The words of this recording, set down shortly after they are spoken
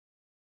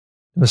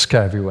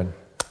Namaskar, everyone.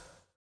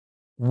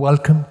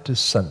 Welcome to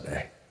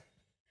Sunday.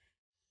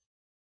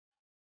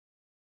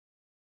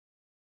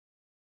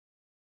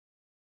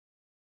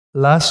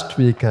 Last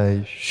week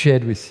I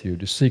shared with you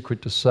the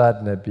secret to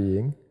sadhana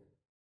being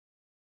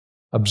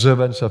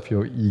observance of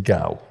your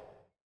ego.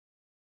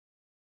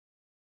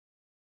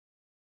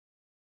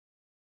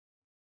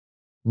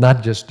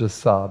 Not just the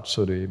thoughts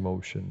or the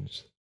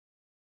emotions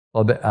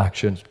or the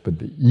actions, but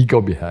the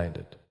ego behind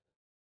it.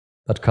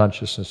 That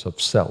consciousness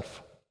of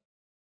self.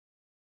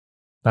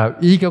 Now,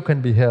 ego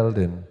can be held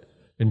in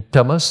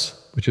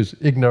tamas, which is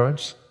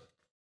ignorance,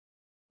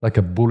 like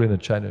a bull in a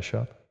china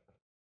shop.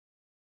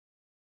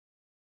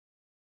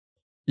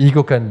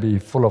 Ego can be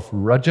full of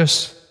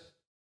rajas,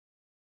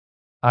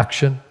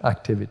 action,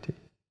 activity.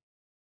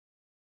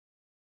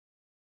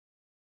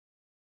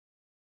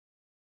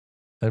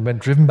 And when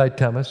driven by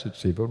tamas,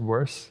 it's even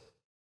worse.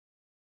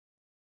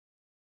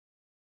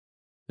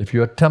 If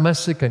you're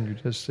tamasic and you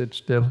just sit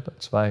still,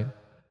 that's fine.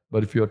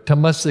 But if you're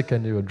tamasic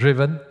and you're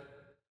driven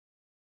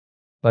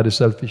by the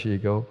selfish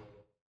ego,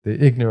 the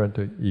ignorant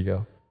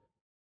ego,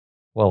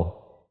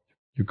 well,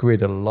 you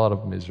create a lot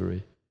of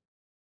misery.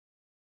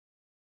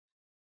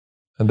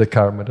 And the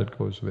karma that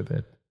goes with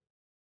it.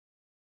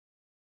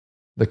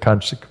 The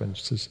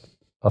consequences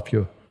of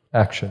your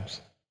actions.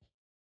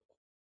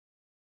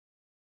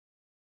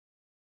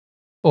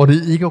 Or the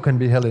ego can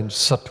be held in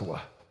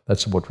sattva.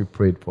 That's what we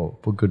prayed for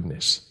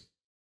goodness.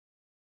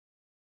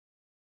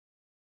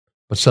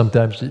 But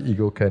sometimes the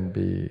ego can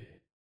be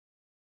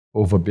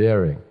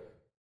overbearing.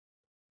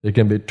 There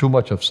can be too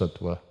much of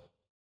sattva,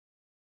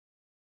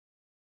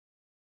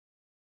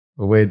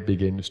 where it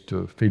begins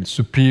to feel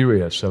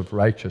superior,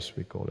 self-righteous,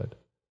 we call it.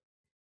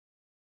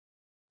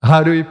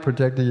 How do we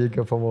protect the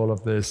ego from all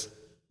of this?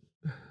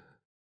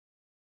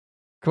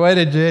 Quite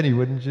a journey,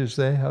 wouldn't you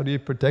say? How do you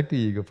protect the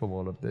ego from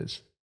all of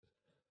this?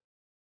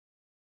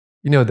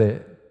 You know,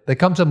 there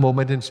comes a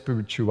moment in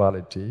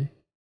spirituality,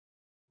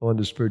 on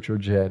the spiritual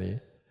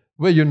journey,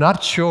 where you're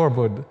not sure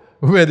about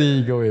where the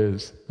ego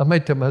is. Am I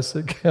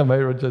tamasic? Am I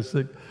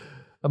rajasic?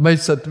 Am I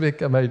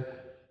sattvic? Am I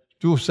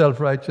too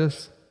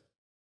self-righteous?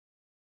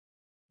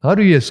 How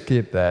do you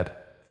escape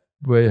that,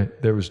 where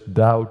there is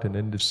doubt and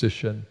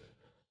indecision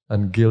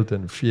and guilt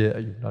and fear?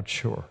 You're not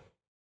sure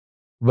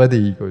where the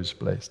ego is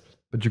placed.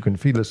 But you can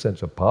feel a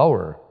sense of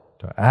power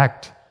to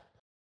act.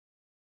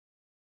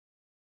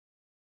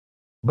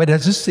 Where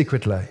does this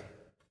secret lie?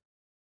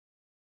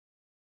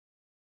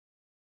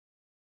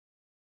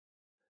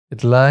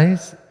 It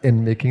lies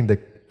in making the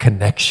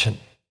connection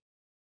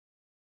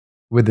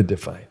with the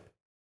divine.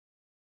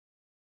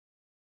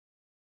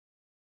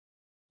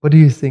 What do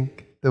you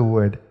think the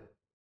word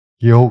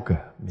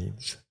yoga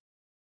means?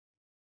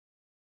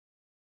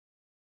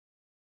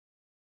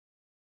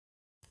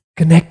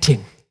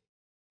 Connecting.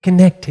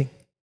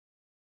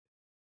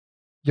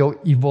 Your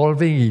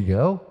evolving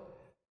ego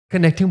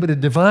connecting with the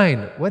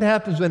divine. What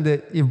happens when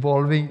the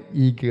evolving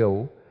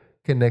ego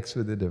connects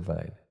with the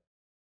divine?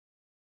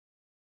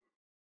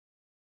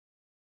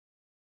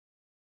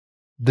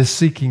 The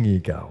seeking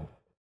ego,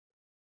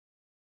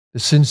 the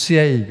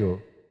sincere ego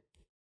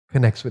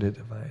connects with the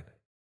divine.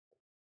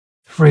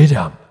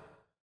 Freedom,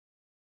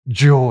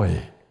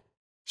 joy,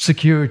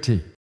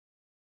 security,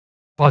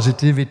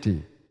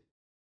 positivity,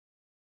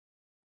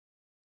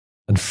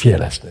 and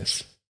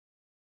fearlessness.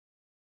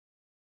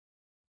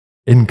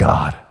 In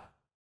God,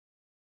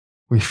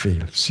 we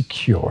feel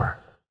secure,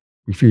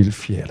 we feel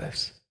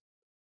fearless.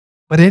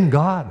 But in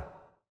God.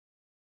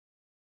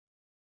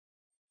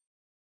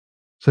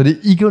 So the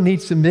ego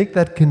needs to make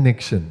that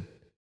connection.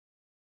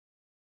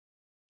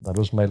 That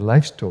was my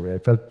life story. I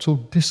felt so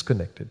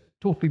disconnected,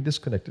 totally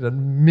disconnected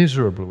and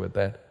miserable with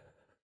that.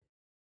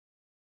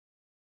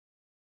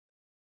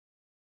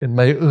 In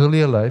my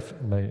early life,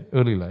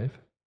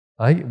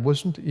 I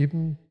wasn't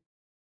even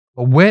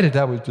aware that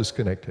I was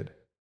disconnected.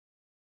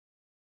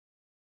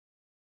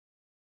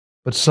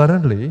 But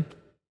suddenly,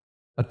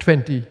 at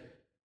 20,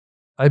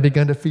 I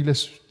began to feel a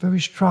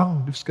very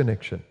strong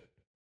disconnection.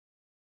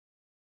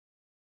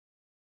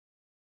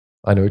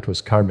 I know it was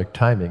karmic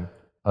timing.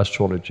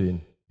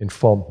 Astrology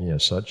informed me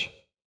as such.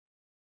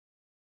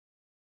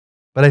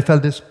 But I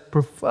felt this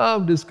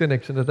profound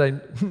disconnection that I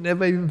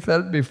never even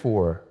felt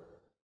before.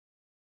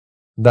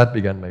 That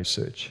began my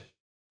search.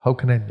 How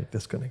can I make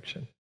this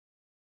connection?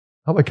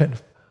 How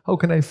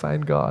can I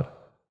find God?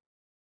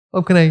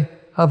 How can I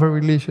have a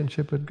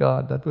relationship with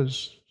God? That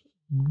was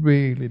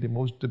really the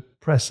most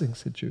depressing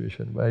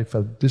situation where I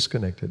felt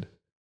disconnected.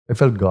 I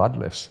felt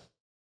godless.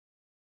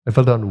 I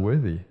felt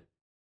unworthy.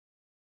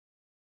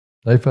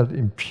 I felt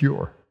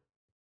impure.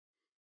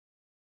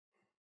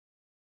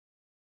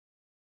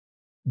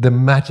 The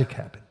magic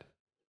happened.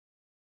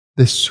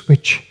 The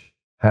switch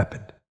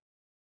happened.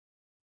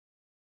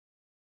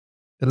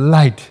 The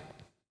light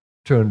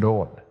turned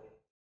on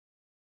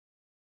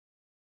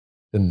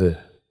in the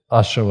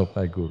ashram of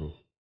my guru,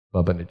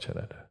 Baba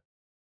Nityananda.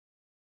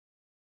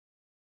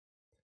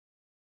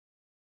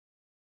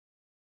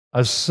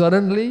 As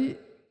suddenly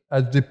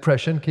as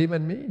depression came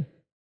on me,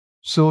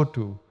 so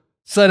too,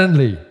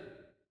 suddenly,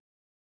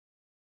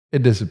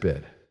 It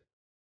disappeared.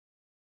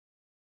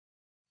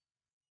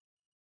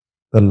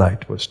 The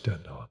light was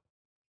turned on.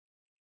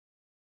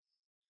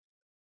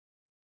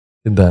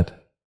 In that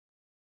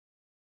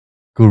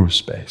guru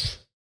space.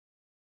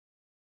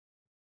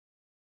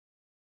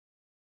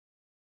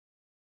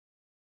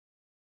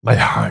 My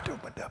heart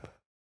opened up.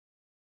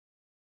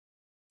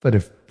 For the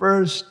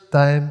first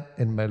time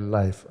in my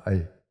life,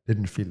 I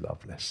didn't feel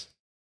loveless.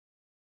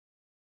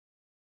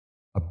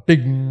 A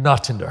big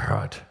knot in the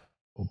heart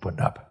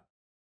opened up,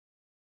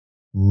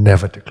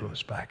 never to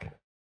close back.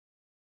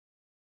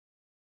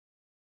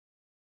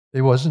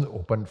 It wasn't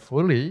open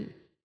fully,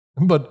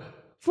 but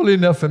fully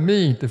enough for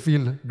me to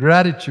feel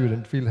gratitude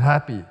and feel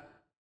happy.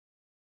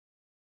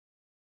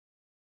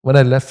 When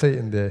I left there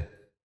in there,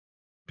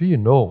 do you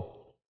know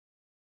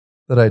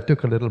that I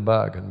took a little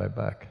bag on my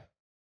back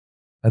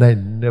and I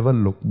never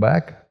looked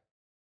back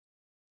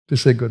to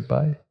say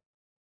goodbye?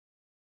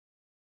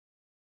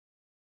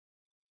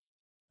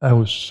 I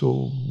was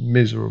so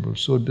miserable,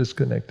 so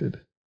disconnected.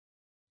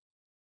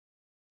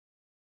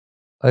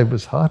 I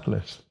was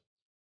heartless.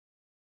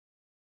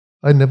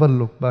 I never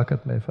looked back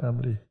at my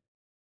family.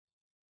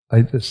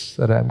 I just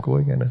said, I'm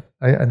going, and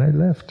I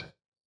left.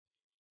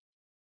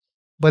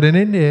 But in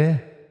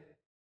India,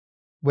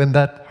 when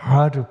that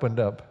heart opened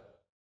up,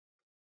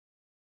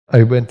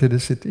 I went to the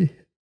city,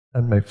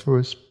 and my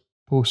first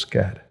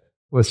postcard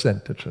was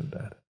sent to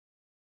Trinidad.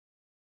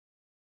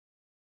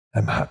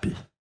 I'm happy.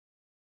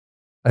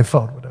 I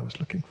found what I was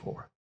looking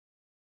for.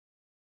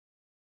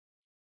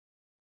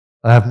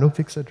 I have no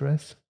fixed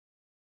address,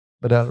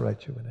 but I'll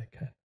write you when I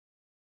can.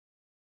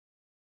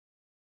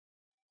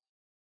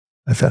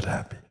 I felt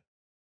happy.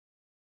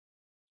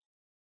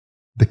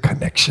 The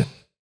connection.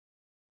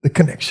 The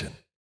connection.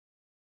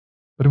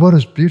 But what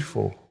was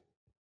beautiful,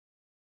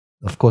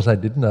 of course, I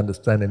didn't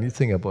understand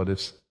anything about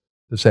this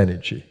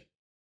energy.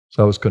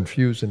 So I was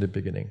confused in the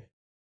beginning.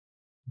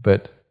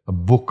 But a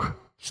book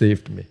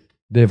saved me,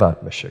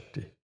 Devatma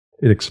Shakti.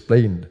 It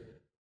explained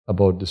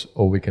about this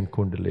awakened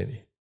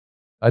Kundalini.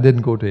 I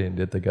didn't go to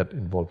India to get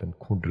involved in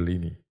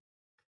Kundalini.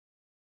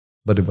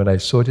 But when I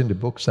saw it in the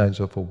book, Signs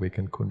of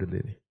Awakened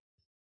Kundalini,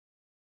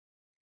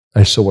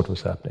 I saw what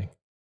was happening.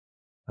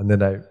 And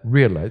then I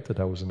realized that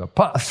I was on a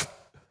path.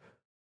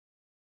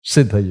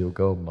 Siddha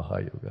Yoga or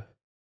Mahayoga.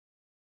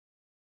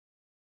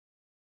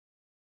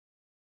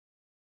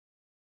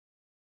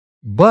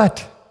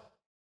 But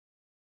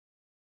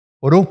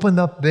what opened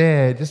up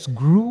there just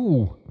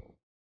grew.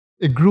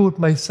 It grew with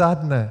my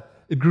sadhana.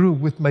 It grew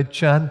with my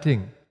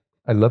chanting.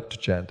 I love to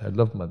chant. I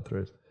love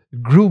mantras.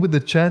 It grew with the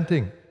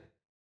chanting.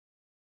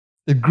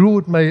 It grew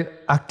with my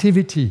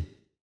activity.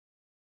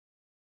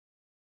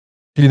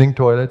 Cleaning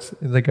toilets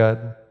in the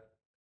garden.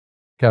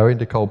 Carrying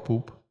the cow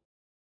poop.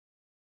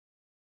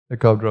 The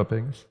cow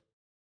droppings.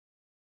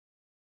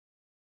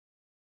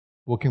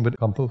 Working with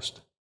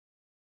compost.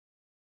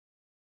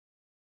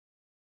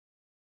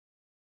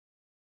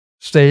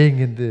 Staying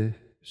in the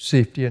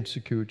safety and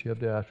security of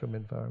the ashram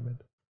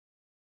environment.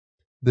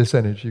 This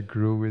energy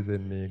grew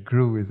within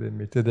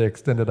me to the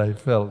extent that I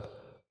felt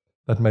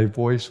that my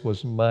voice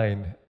was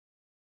mine.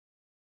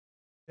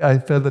 I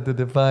felt that the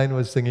divine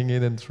was singing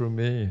in and through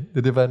me.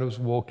 The divine was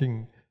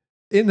walking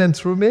in and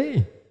through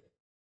me.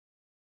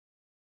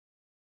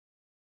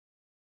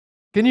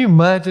 Can you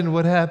imagine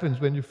what happens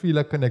when you feel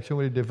a connection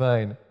with the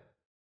divine?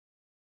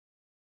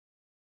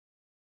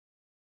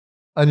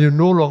 And you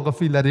no longer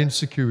feel that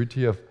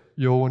insecurity of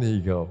your own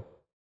ego.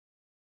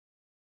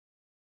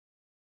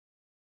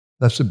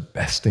 That's the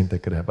best thing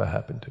that could ever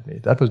happen to me.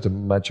 That was the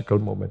magical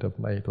moment of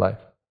my life.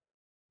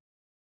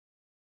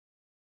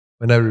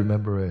 When I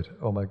remember it,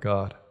 oh my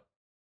God.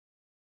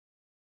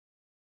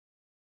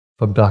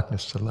 From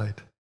darkness to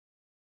light.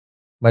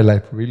 My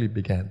life really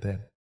began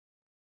then.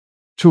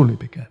 Truly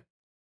began.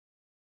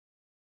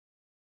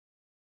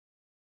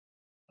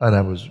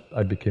 And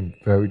I became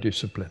very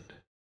disciplined.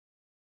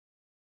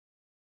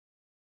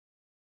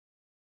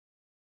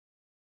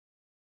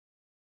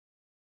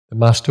 The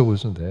master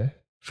wasn't there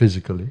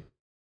physically,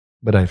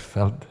 but I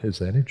felt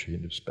his energy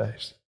in the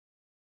space.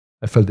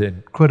 I felt the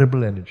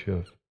incredible energy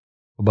of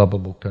Baba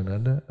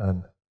Muktananda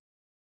and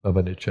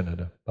Baba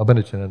Nityananda. Baba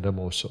Nityananda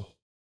more so.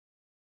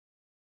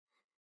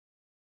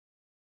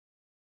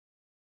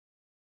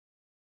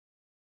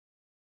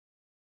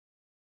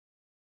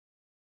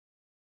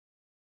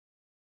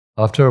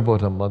 After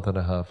about a month and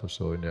a half or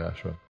so in the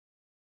ashram,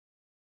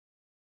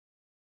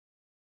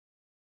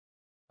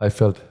 I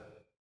felt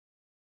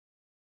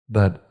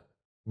that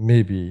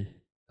maybe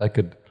I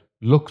could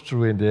look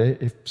through in there.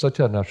 If such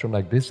an ashram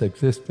like this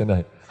exists, then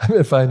I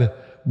may find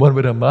one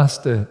with a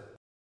master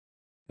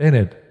in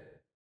it.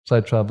 So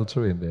I traveled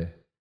through in there.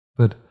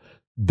 But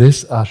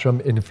this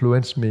ashram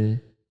influenced me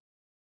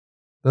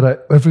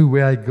that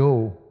everywhere I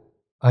go,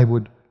 I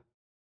would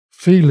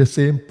feel the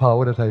same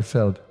power that I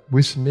felt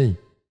with me.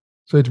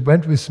 So it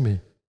went with me.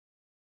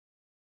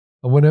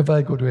 And whenever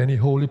I go to any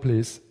holy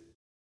place,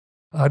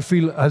 I'd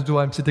feel as though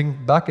I'm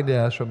sitting back in the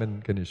ashram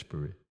in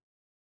Ganeshpuri.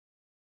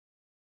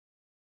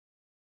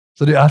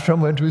 So the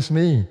ashram went with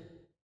me.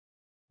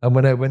 And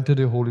when I went to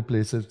the holy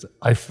places,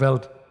 I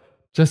felt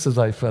just as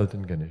I felt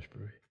in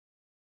Ganeshpuri.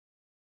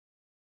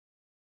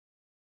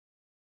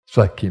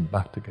 So I came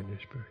back to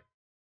Ganeshpuri.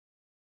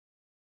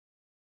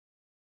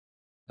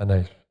 And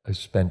I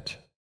spent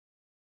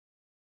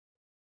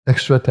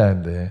extra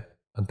time there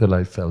until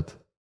I felt,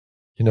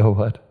 you know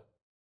what?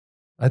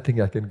 I think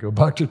I can go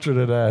back to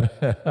Trinidad.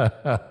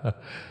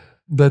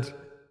 That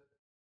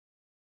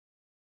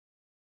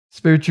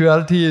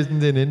spirituality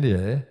isn't in India,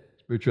 eh?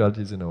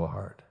 Spirituality is in our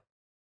heart.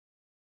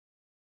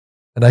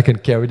 And I can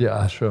carry the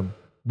ashram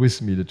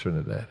with me to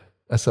Trinidad.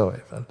 That's how I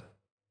felt.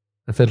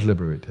 I felt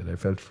liberated. I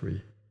felt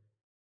free.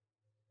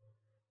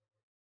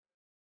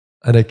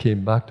 And I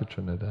came back to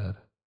Trinidad.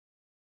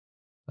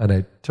 And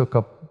I took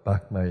up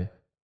back my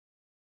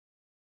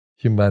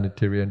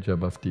humanitarian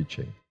job of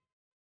teaching.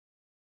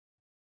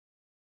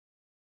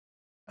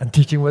 And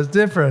teaching was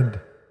different.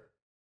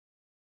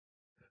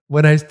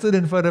 When I stood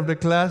in front of the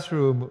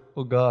classroom,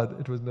 oh God,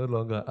 it was no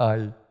longer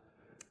I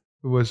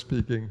who was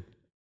speaking.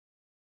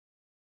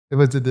 It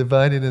was the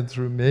divine in and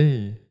through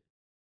me.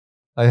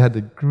 I had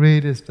the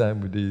greatest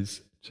time with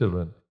these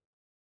children.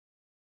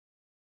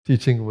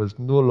 Teaching was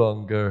no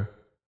longer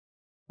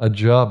a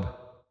job.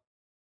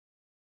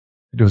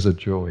 It was a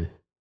joy.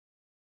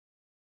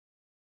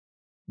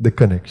 The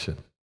connection.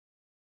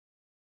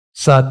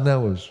 Sadhana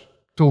was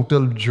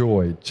total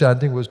joy.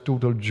 Chanting was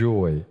total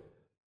joy.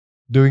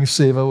 Doing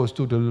seva was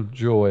total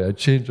joy. I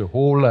changed the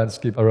whole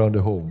landscape around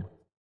the home.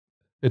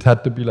 It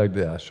had to be like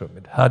the ashram.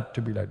 It had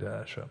to be like the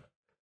ashram.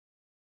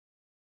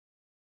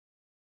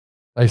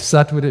 I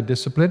sat with a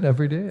discipline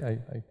every day.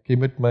 I came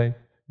with my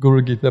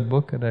Guru Gita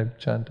book and I'm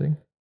chanting.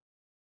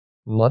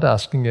 Not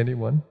asking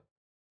anyone.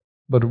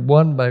 But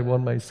one by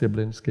one my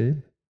siblings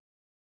came.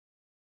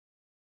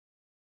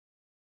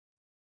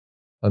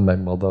 And my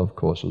mother, of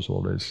course, was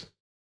always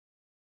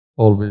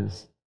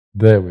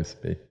there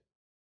with me.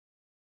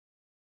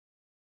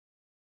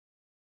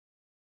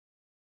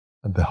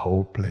 And the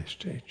whole place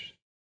changed.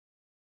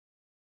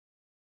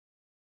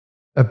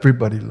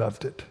 Everybody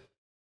loved it.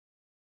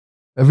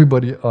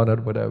 Everybody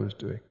honored what I was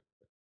doing.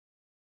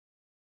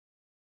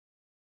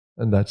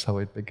 And that's how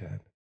it began.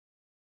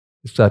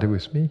 It started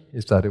with me.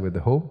 It started with the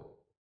home.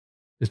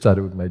 It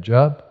started with my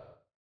job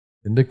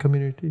in the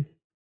community.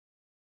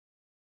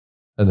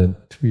 And then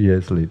 2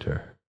 years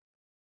later,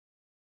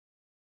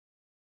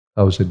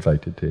 I was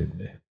invited to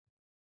India.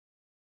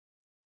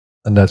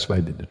 And that's why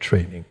I did the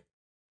training.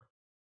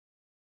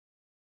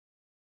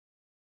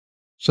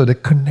 So the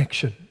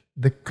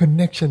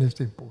connection is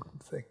the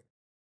important thing.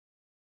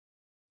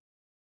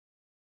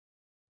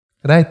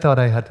 And I thought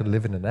I had to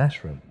live in an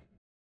ashram.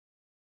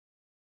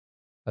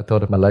 I thought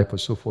that my life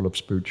was so full of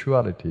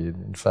spirituality.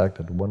 And in fact,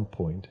 at one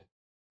point,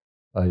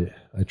 I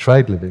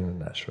tried living in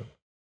an ashram.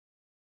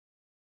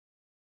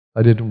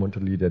 I didn't want to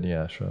lead any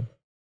ashram.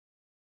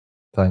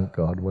 Thank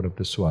God, one of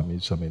the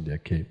Swamis from India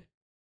came.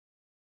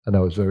 And I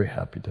was very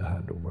happy to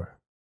hand over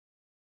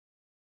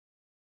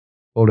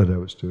all that I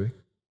was doing.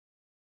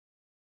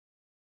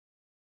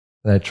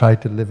 And I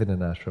tried to live in an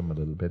ashram a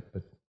little bit,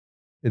 but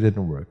it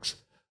didn't work.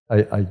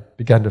 I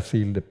began to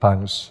feel the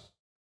pangs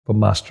for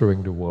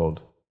mastering the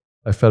world.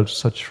 I felt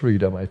such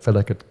freedom. I felt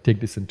I could take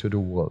this into the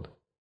world.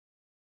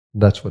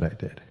 And that's what I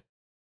did.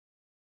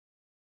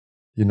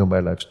 You know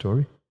my life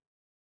story?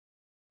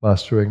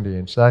 Mastering the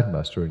inside,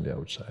 mastering the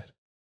outside.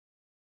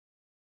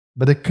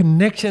 But the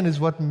connection is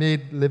what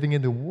made living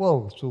in the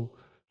world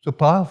so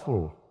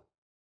powerful.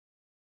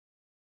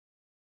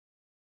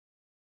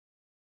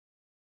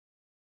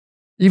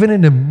 Even in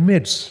the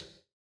midst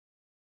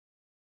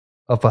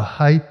of a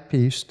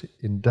high-paced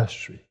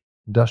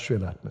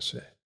industrial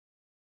atmosphere,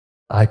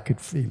 I could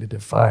feel the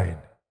divine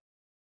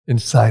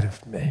inside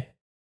of me.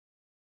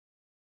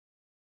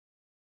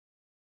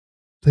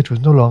 So it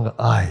was no longer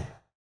I.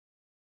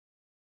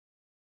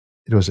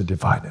 It was a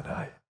divine in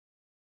I.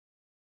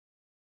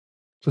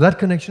 So that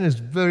connection is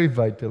very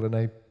vital, and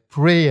I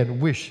pray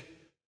and wish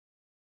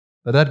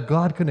that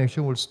God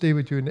connection will stay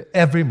with you in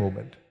every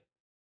moment.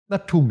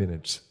 Not 2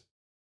 minutes.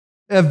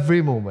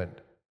 Every moment.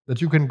 That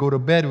you can go to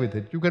bed with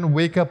it. You can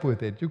wake up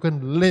with it. You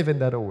can live in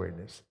that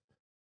awareness.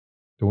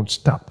 Don't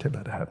stop till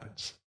that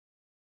happens.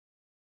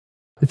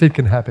 If it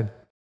can happen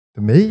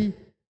to me,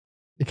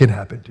 it can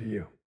happen to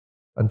you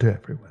and to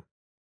everyone.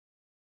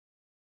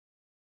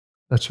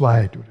 That's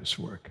why I do this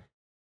work.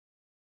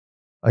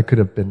 I could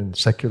have been in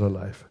secular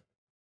life.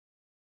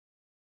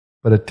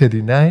 But at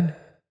 39,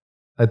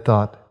 I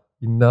thought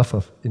enough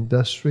of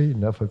industry,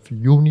 enough of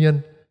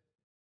union,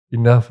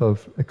 enough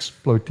of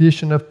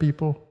exploitation of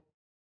people.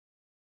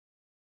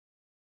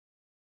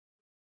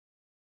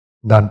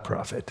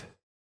 Non-profit.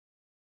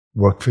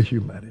 Work for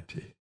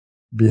humanity.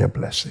 Be a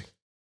blessing.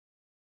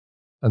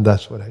 And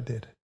that's what I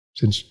did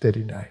since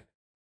 39.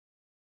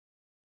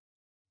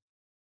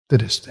 To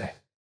this day.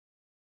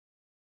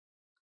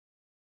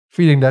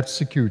 Feeling that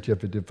security of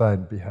the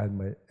divine behind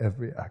my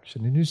every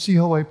action. And you see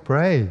how I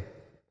pray.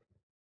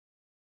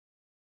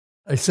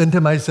 I center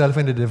myself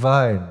in the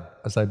divine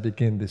as I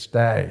begin this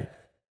day.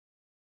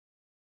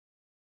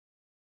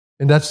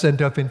 in that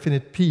center of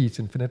infinite peace,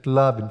 infinite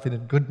love,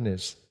 infinite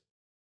goodness,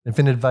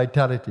 infinite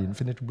vitality,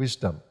 infinite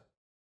wisdom.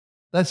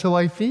 That's how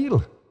I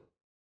feel.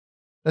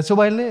 That's how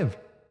I live.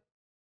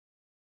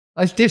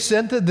 I stay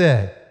centered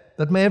there,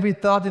 that my every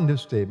thought in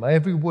this day, my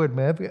every word,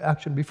 my every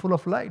action be full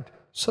of light,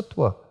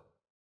 sattva,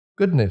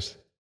 goodness,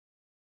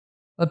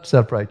 not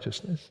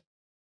self-righteousness,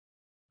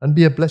 and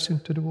be a blessing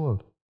to the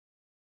world.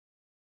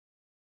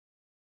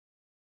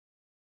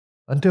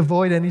 And to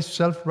avoid any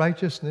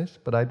self-righteousness,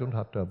 but I don't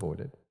have to avoid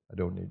it. I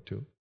don't need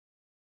to.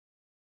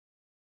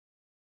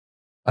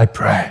 I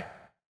pray.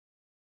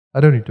 I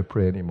don't need to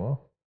pray anymore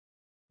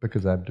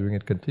because I'm doing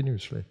it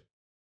continuously.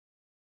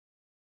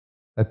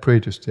 I pray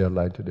to stay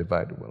aligned to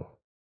divine will.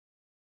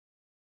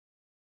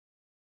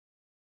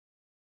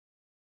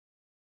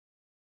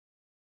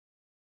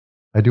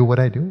 I do what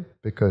I do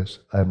because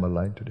I'm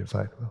aligned to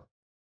divine will.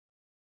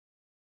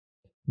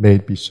 May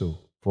it be so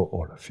for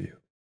all of you.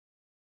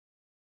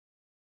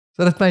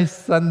 So that's my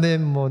Sunday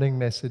morning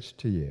message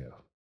to you.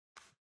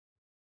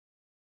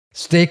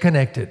 Stay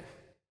connected.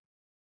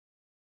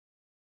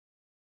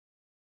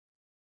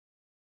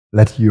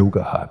 Let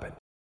yoga happen.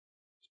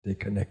 Stay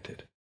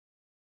connected.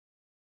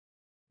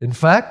 In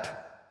fact,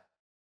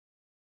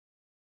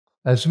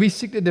 as we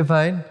seek the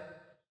divine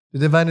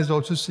is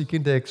also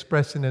seeking to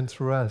express in and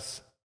through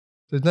us.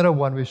 So it's not a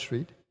one-way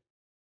street.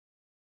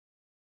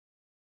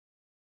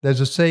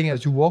 There's a saying,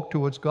 as you walk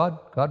towards God,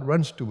 God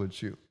runs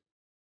towards you.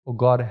 Or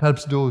God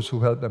helps those who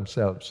help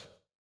themselves.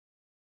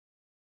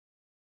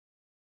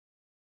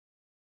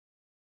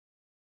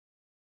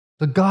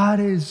 So God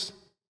is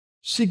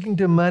seeking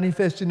to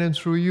manifest in and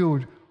through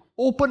you.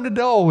 Open the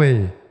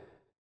doorway.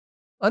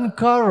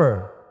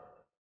 Uncover.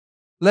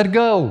 Let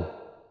go.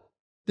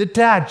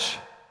 Detach.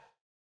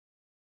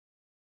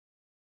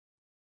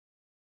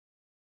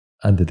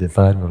 And the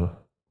divine will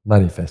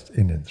manifest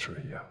in and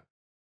through you.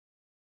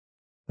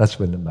 That's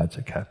when the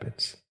magic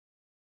happens.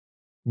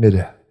 May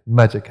the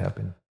magic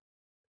happen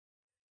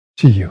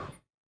to you.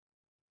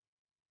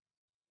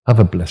 Have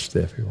a blessed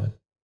day, everyone.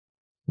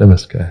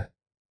 Namaskar.